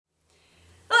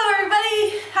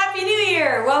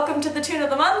there! Welcome to the Tune of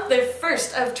the Month, the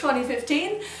first of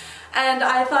 2015. And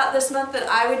I thought this month that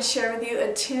I would share with you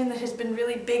a tune that has been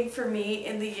really big for me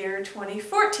in the year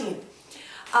 2014.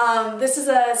 This is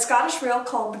a Scottish reel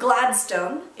called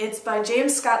Gladstone. It's by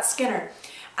James Scott Skinner.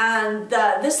 And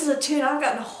this is a tune I've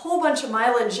gotten a whole bunch of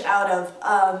mileage out of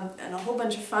and a whole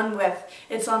bunch of fun with.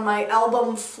 It's on my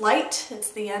album Flight. It's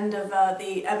the end of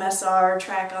the MSR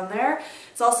track on there.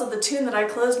 It's also the tune that I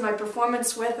closed my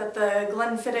performance with at the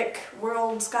Glenfiddich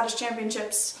World Scottish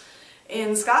Championships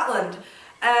in Scotland.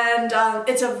 And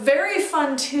it's a very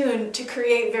fun tune to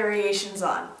create variations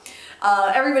on.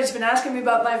 Everybody's been asking me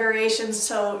about my variations,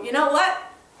 so you know what?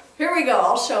 Here we go,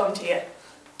 I'll show them to you.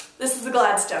 This is the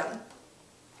Gladstone.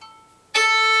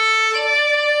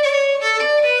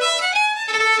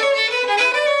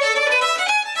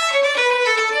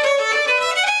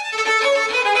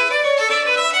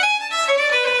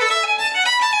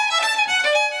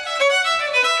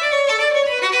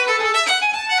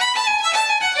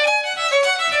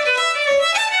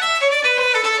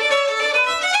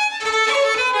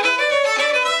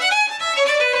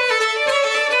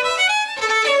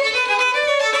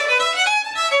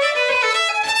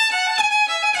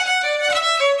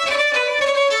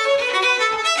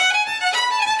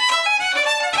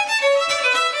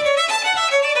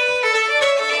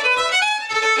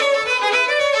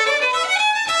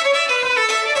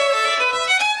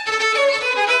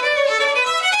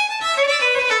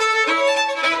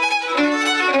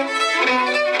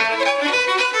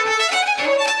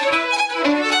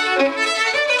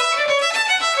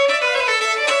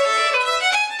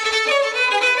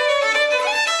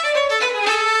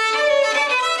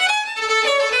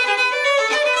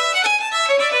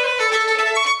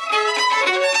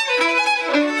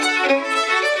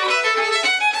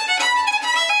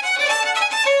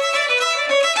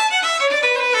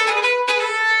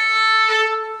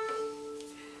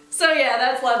 So yeah,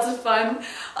 that's lots of fun.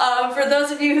 For those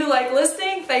of you who like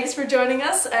listening, thanks for joining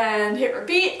us, and hit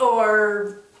repeat,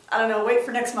 or I don't know, wait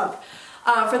for next month.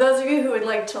 For those of you who would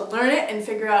like to learn it and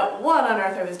figure out what on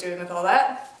earth I was doing with all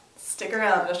that, stick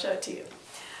around, I'll show it to you.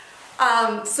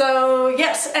 So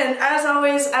yes, and as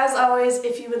always,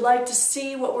 if you would like to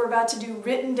see what we're about to do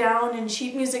written down in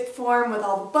sheet music form with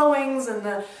all the bowings and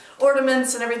the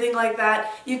ornaments and everything like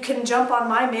that, you can jump on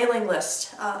my mailing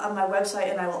list on my website,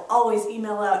 and I will always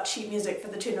email out sheet music for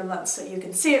the Tune of the Month so you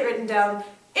can see it written down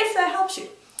if that helps you.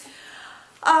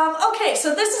 Okay,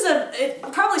 so this is it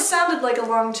probably sounded like a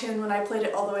long tune when I played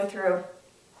it all the way through.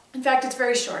 In fact, it's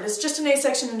very short. It's just an A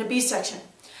section and a B section.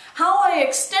 How I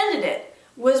extended it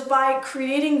was by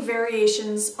creating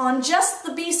variations on just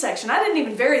the B section. I didn't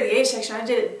even vary the A section, I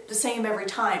did it the same every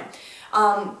time.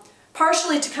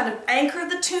 Partially to kind of anchor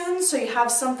the tune so you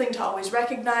have something to always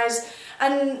recognize,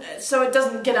 and so it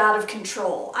doesn't get out of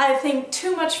control. I think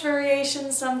too much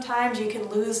variation sometimes you can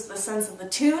lose the sense of the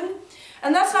tune,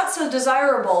 and that's not so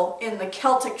desirable in the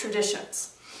Celtic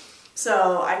traditions.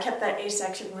 So I kept that A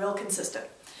section real consistent.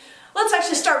 Let's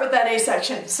actually start with that A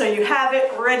section so you have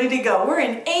it ready to go. We're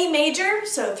in A major,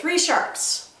 so 3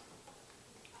 sharps.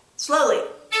 Slowly.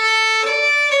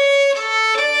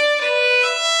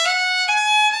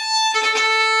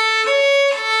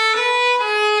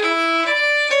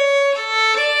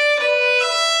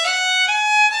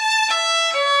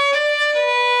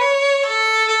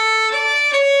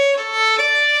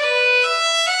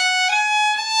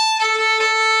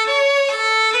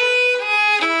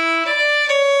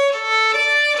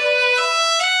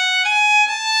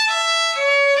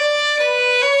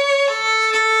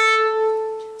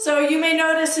 So you may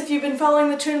notice, if you've been following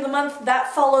the Tune of the Month,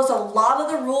 that follows a lot of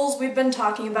the rules we've been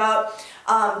talking about.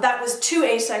 That was 2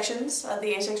 A sections,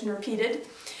 the A section repeated,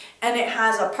 and it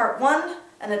has a part 1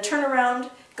 and a turnaround,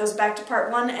 goes back to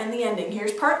part 1 and the ending.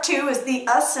 Here's part 2, is the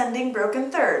ascending broken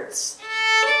thirds.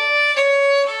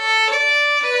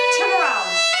 Turn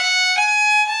around.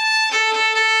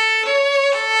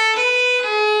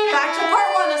 Back to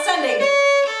part 1, ascending.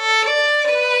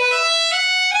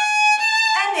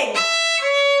 Ending.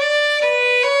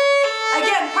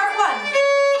 Again, part 1.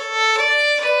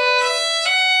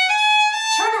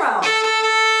 Turn around.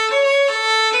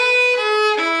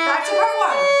 Back to part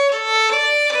 1.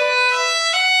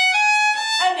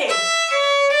 Ending.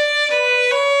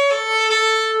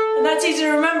 And that's easy to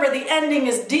remember. The ending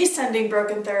is descending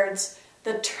broken thirds.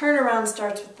 The turnaround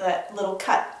starts with that little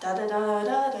cut. Da da da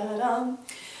da da da.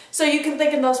 So you can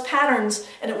think in those patterns,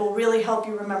 and it will really help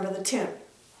you remember the tune.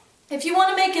 If you want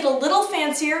to make it a little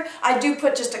fancier, I do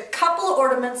put just a couple of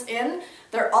ornaments in.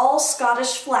 They're all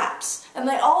Scottish flaps, and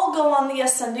they all go on the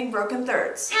ascending broken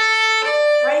thirds.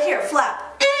 Right here,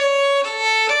 flap.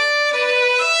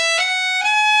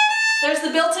 There's the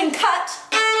the built-in cut.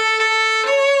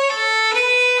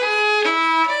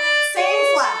 Same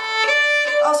flap.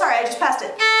 Oh, sorry, I just passed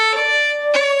it.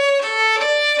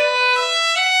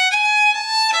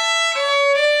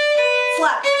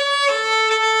 Flap.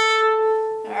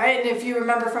 Alright, and if you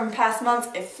remember from past months,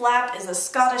 a flap is a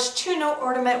Scottish two-note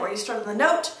ornament where you start on the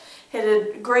note, hit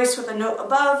a grace with a note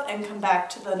above, and come back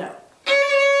to the note.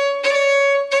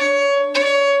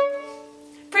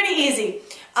 Pretty easy.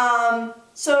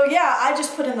 So yeah, I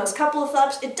just put in those couple of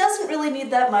flaps. It doesn't really need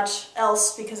that much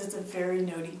else because it's a very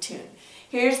notey tune.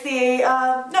 Here's the,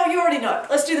 no, you already know it.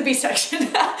 Let's do the B section.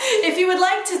 If you would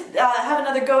like to have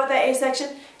another go at that A section,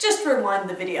 just rewind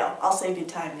the video. I'll save you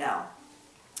time now.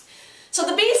 So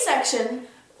the B section,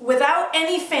 without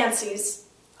any fancies,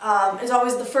 is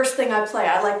always the first thing I play.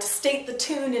 I like to state the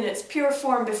tune in its pure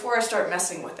form before I start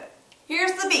messing with it.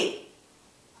 Here's the B.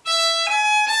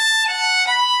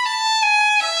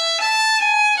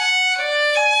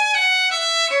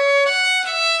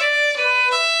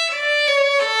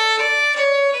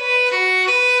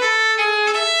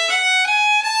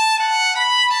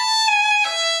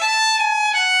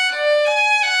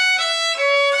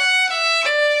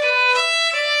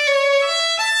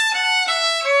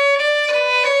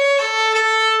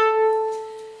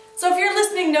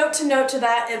 Note to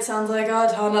that, it sounds like a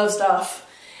ton of stuff.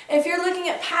 If you're looking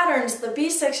at patterns, the B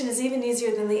section is even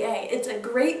easier than the A. It's a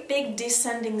great big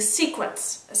descending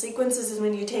sequence. A sequence is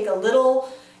when you take a little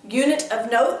unit of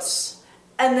notes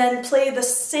and then play the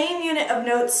same unit of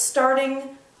notes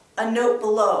starting a note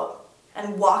below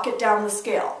and walk it down the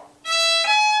scale.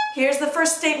 Here's the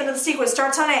first statement of the sequence.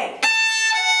 Starts on A.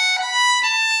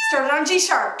 Started on G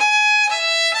sharp.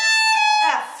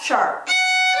 F sharp.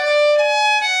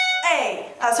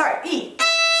 E,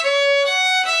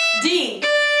 D,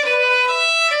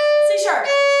 C sharp,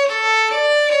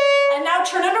 and now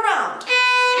turn it around.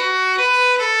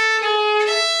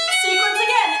 Sequence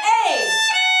again, A,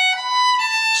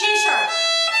 G sharp,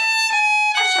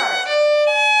 F sharp,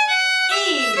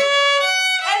 E,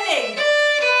 ending.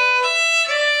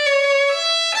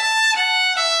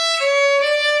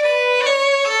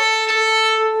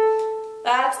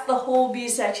 That's the whole B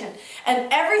section. And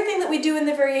everything that we do in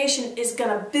the variation is going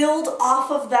to build off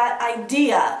of that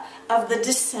idea of the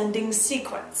descending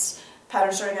sequence.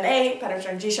 Pattern starting on A, pattern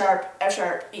starting G sharp, F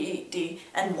sharp, E, D,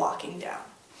 and walking down.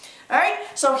 Alright,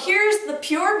 so here's the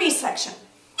pure B section.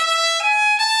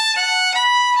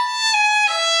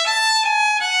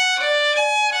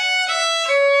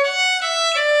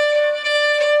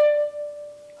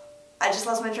 I just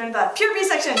lost my train of thought. Pure B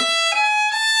section.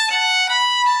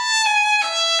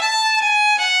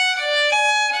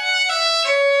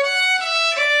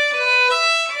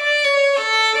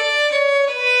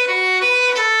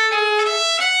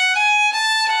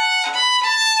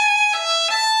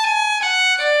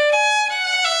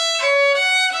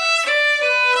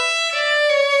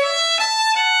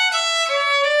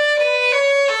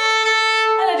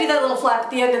 Flap at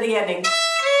the end of the ending.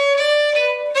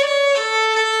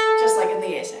 Just like in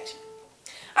the A section.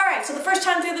 Alright, so the first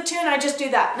time through the tune I just do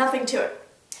that, nothing to it.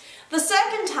 The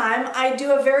second time I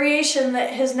do a variation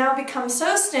that has now become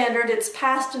so standard it's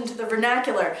passed into the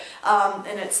vernacular.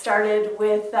 And it started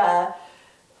with a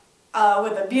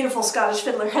beautiful Scottish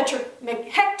fiddler, Hector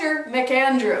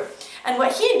McAndrew. And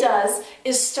what he does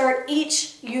is start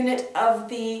each unit of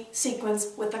the sequence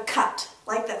with a cut,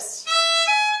 like this.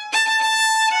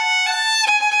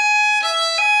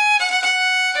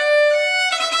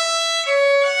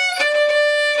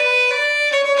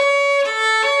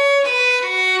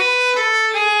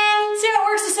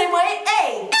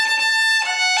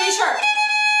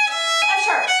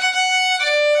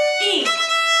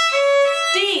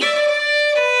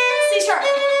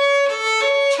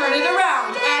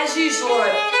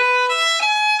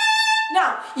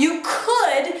 Now, you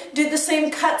could do the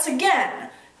same cuts again,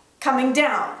 coming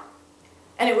down,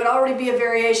 and it would already be a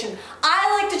variation.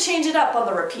 I like to change it up on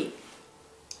the repeat.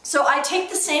 So I take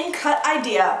the same cut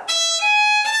idea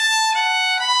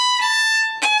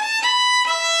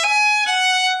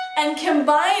and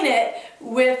combine it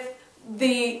with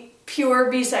the pure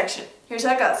B section. Here's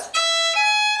how it goes.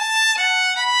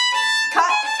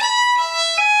 Cut.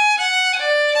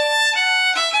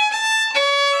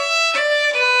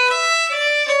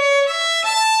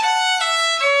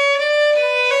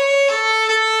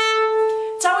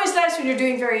 When you're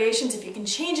doing variations, if you can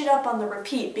change it up on the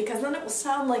repeat, because then it will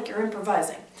sound like you're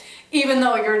improvising, even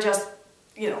though you're just,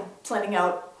 planning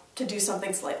out to do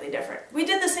something slightly different. We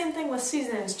did the same thing with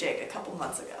Season's Jig a couple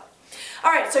months ago.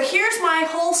 Alright, so here's my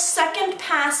whole second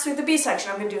pass through the B section.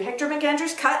 I'm going to do Hector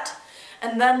McAndrew's cut,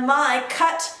 and then my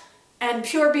cut and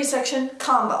pure B section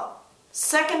combo.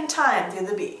 second time through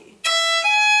the B.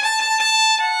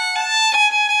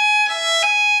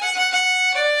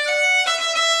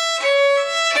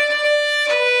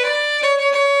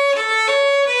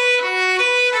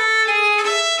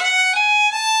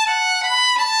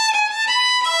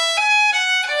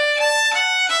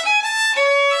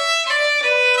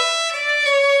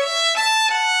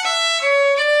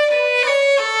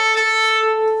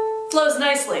 Flows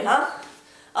nicely, huh?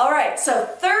 All right, so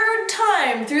third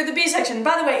time through the B section.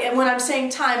 By the way, and when I'm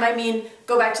saying time, I mean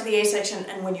go back to the A section,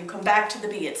 and when you come back to the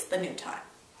B, it's the new time.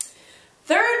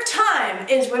 Third time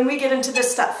is when we get into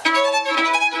this stuff,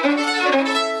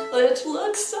 which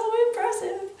looks so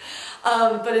impressive,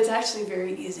 but it's actually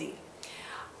very easy.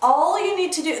 All you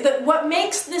need to do, what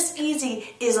makes this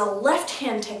easy is a left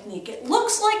hand technique. It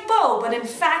looks like bow, but in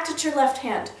fact it's your left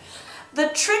hand. The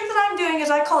trick that I'm doing is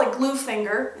I call it glue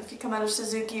finger. If you come out of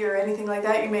Suzuki or anything like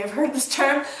that, you may have heard this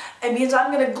term. It means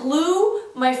I'm going to glue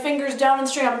my fingers down in the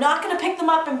string. I'm not going to pick them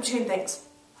up in between things.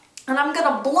 And I'm going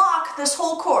to block this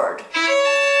whole chord.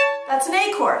 That's an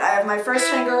A chord. I have my first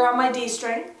finger on my D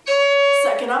string,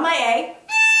 second on my A,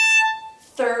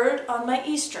 third on my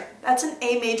E string. That's an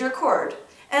A major chord.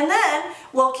 And then,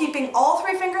 while keeping all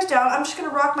three fingers down, I'm just going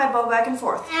to rock my bow back and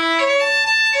forth.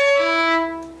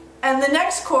 And the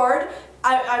next chord,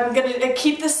 I'm going to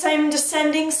keep the same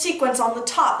descending sequence on the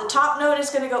top. The top note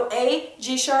is going to go A,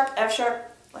 G sharp, F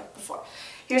sharp, like before.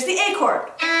 Here's the A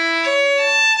chord.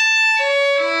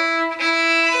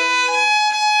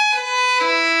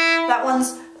 That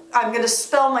one's, I'm going to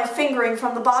spell my fingering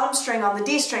from the bottom string on the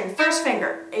D string. First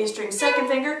finger, A string, second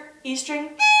finger, E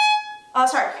string.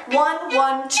 Sorry, 1,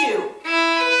 1, 2.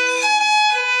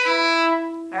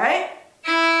 All right?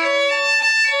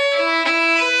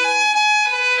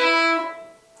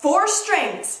 4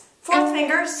 strings. Fourth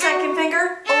finger, second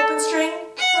finger, open string,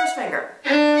 first finger.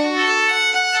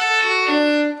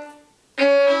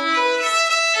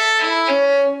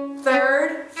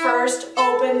 Third, first,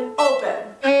 open,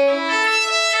 open.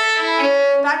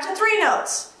 Back to 3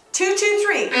 notes. 2, 2,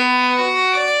 3.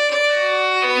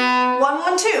 1,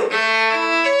 1, 2.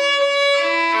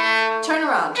 Turn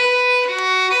around.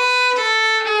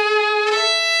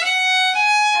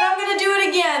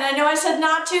 Again, I know I said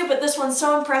not to, but this one's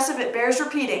so impressive it bears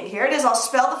repeating. Here it is. I'll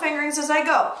spell the fingerings as I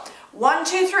go. 1,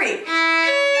 2, 3. 1,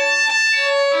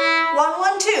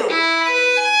 1, 2.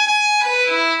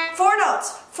 4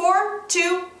 notes. 4,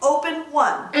 2, open,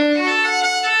 1.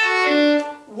 3,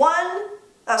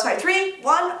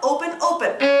 1, open,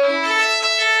 open.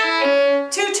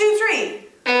 2, 2, 3.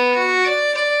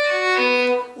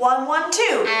 1, 1,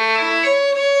 2.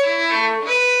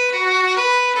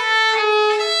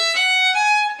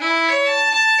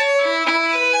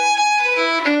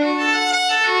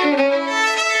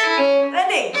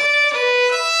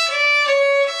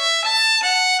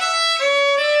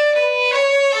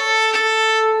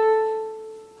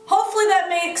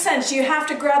 You have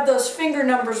to grab those finger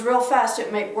numbers real fast.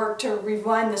 It might work to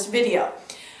rewind this video.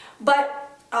 But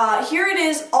here it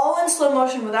is, all in slow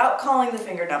motion without calling the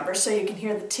finger numbers so you can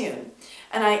hear the tune.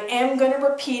 And I am going to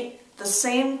repeat the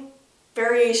same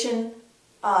variation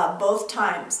both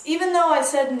times. Even though I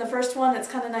said in the first one it's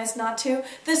kind of nice not to,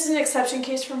 this is an exception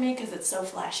case for me because it's so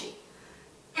flashy.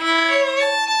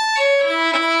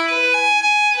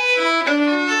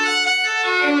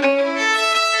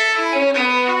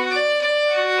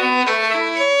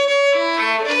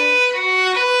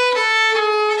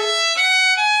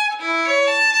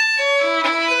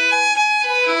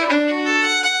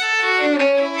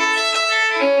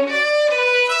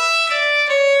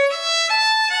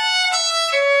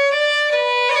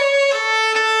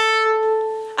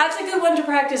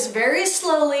 Practice very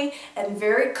slowly and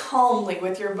very calmly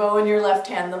with your bow in your left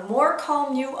hand. The more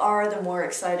calm you are, the more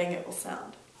exciting it will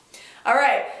sound. All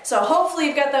right, so hopefully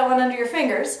you've got that one under your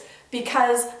fingers,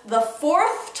 because the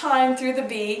fourth time through the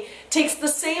B takes the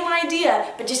same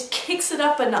idea but just kicks it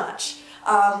up a notch.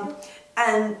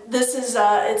 And this is,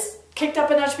 it's kicked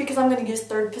up a notch because I'm going to use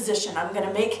third position. I'm going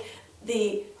to make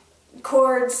the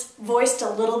chords voiced a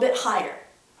little bit higher.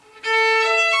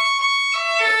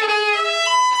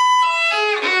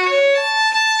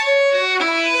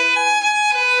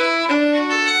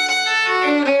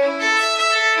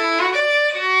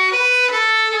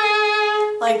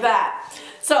 Like that.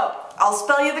 So, I'll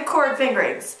spell you the chord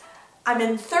fingerings. I'm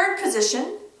in third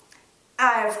position.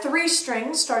 I have 3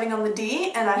 strings starting on the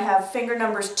D, and I have finger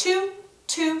numbers 2,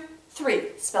 2,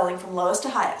 3, spelling from lowest to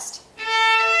highest.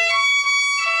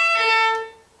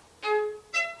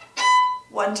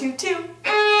 1, 2, 2.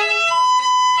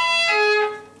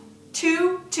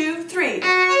 2, 2, 3.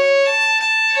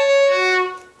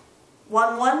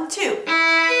 1, 1, 2.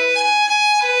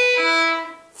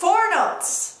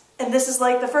 and this is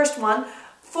like the first one.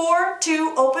 4,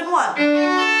 2, open 1.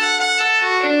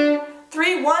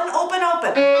 3, 1, open,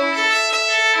 open.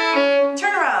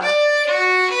 Turn around.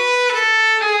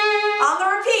 On the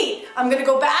repeat, I'm going to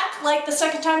go back like the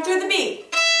second time through the beat.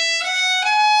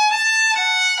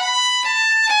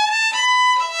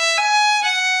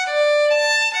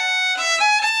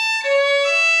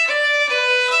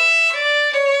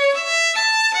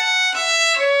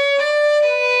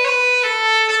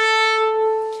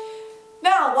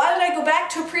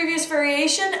 Back to a previous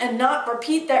variation and not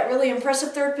repeat that really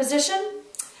impressive third position?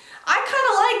 I kind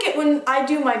of like it when I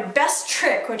do my best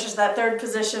trick, which is that third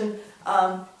position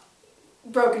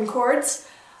broken chords.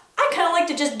 I kind of like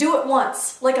to just do it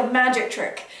once, like a magic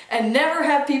trick, and never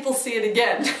have people see it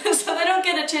again. So they don't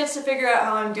get a chance to figure out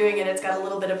how I'm doing it. It's got a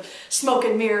little bit of smoke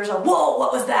and mirrors, a whoa,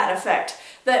 what was that effect?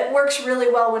 That works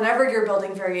really well whenever you're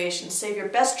building variations. Save your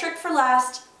best trick for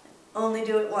last, only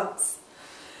do it once.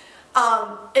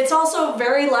 It's also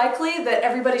very likely that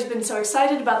everybody's been so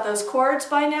excited about those chords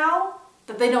by now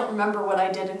that they don't remember what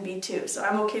I did in B2, so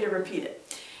I'm okay to repeat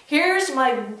it. Here's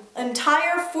my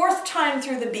entire fourth time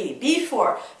through the B.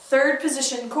 B4, third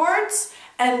position chords,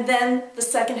 and then the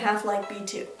second half like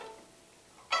B2.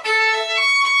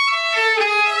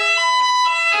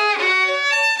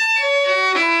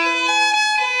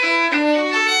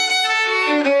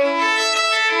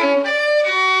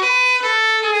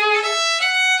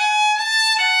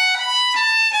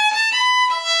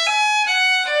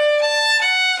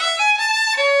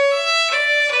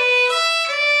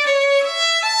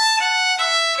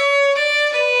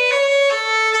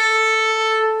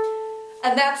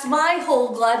 And that's my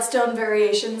whole Gladstone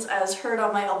variations as heard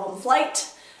on my album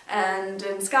Flight and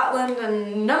in Scotland and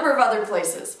a number of other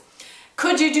places.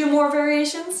 Could you do more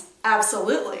variations?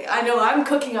 Absolutely. I know I'm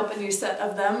cooking up a new set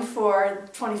of them for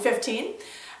 2015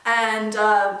 and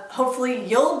hopefully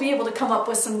you'll be able to come up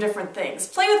with some different things.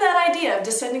 Play with that idea of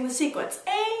descending the sequence.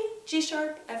 A, G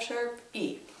sharp, F sharp,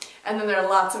 E. And then there are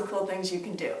lots of cool things you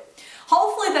can do.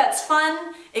 Hopefully that's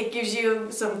fun, it gives you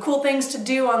some cool things to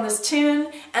do on this tune,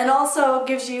 and also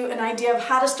gives you an idea of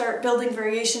how to start building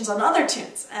variations on other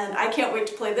tunes. And I can't wait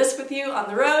to play this with you on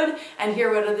the road and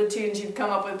hear what other tunes you've come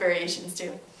up with variations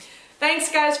to. Thanks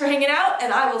guys for hanging out,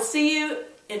 and I will see you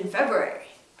in February.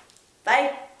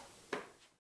 Bye!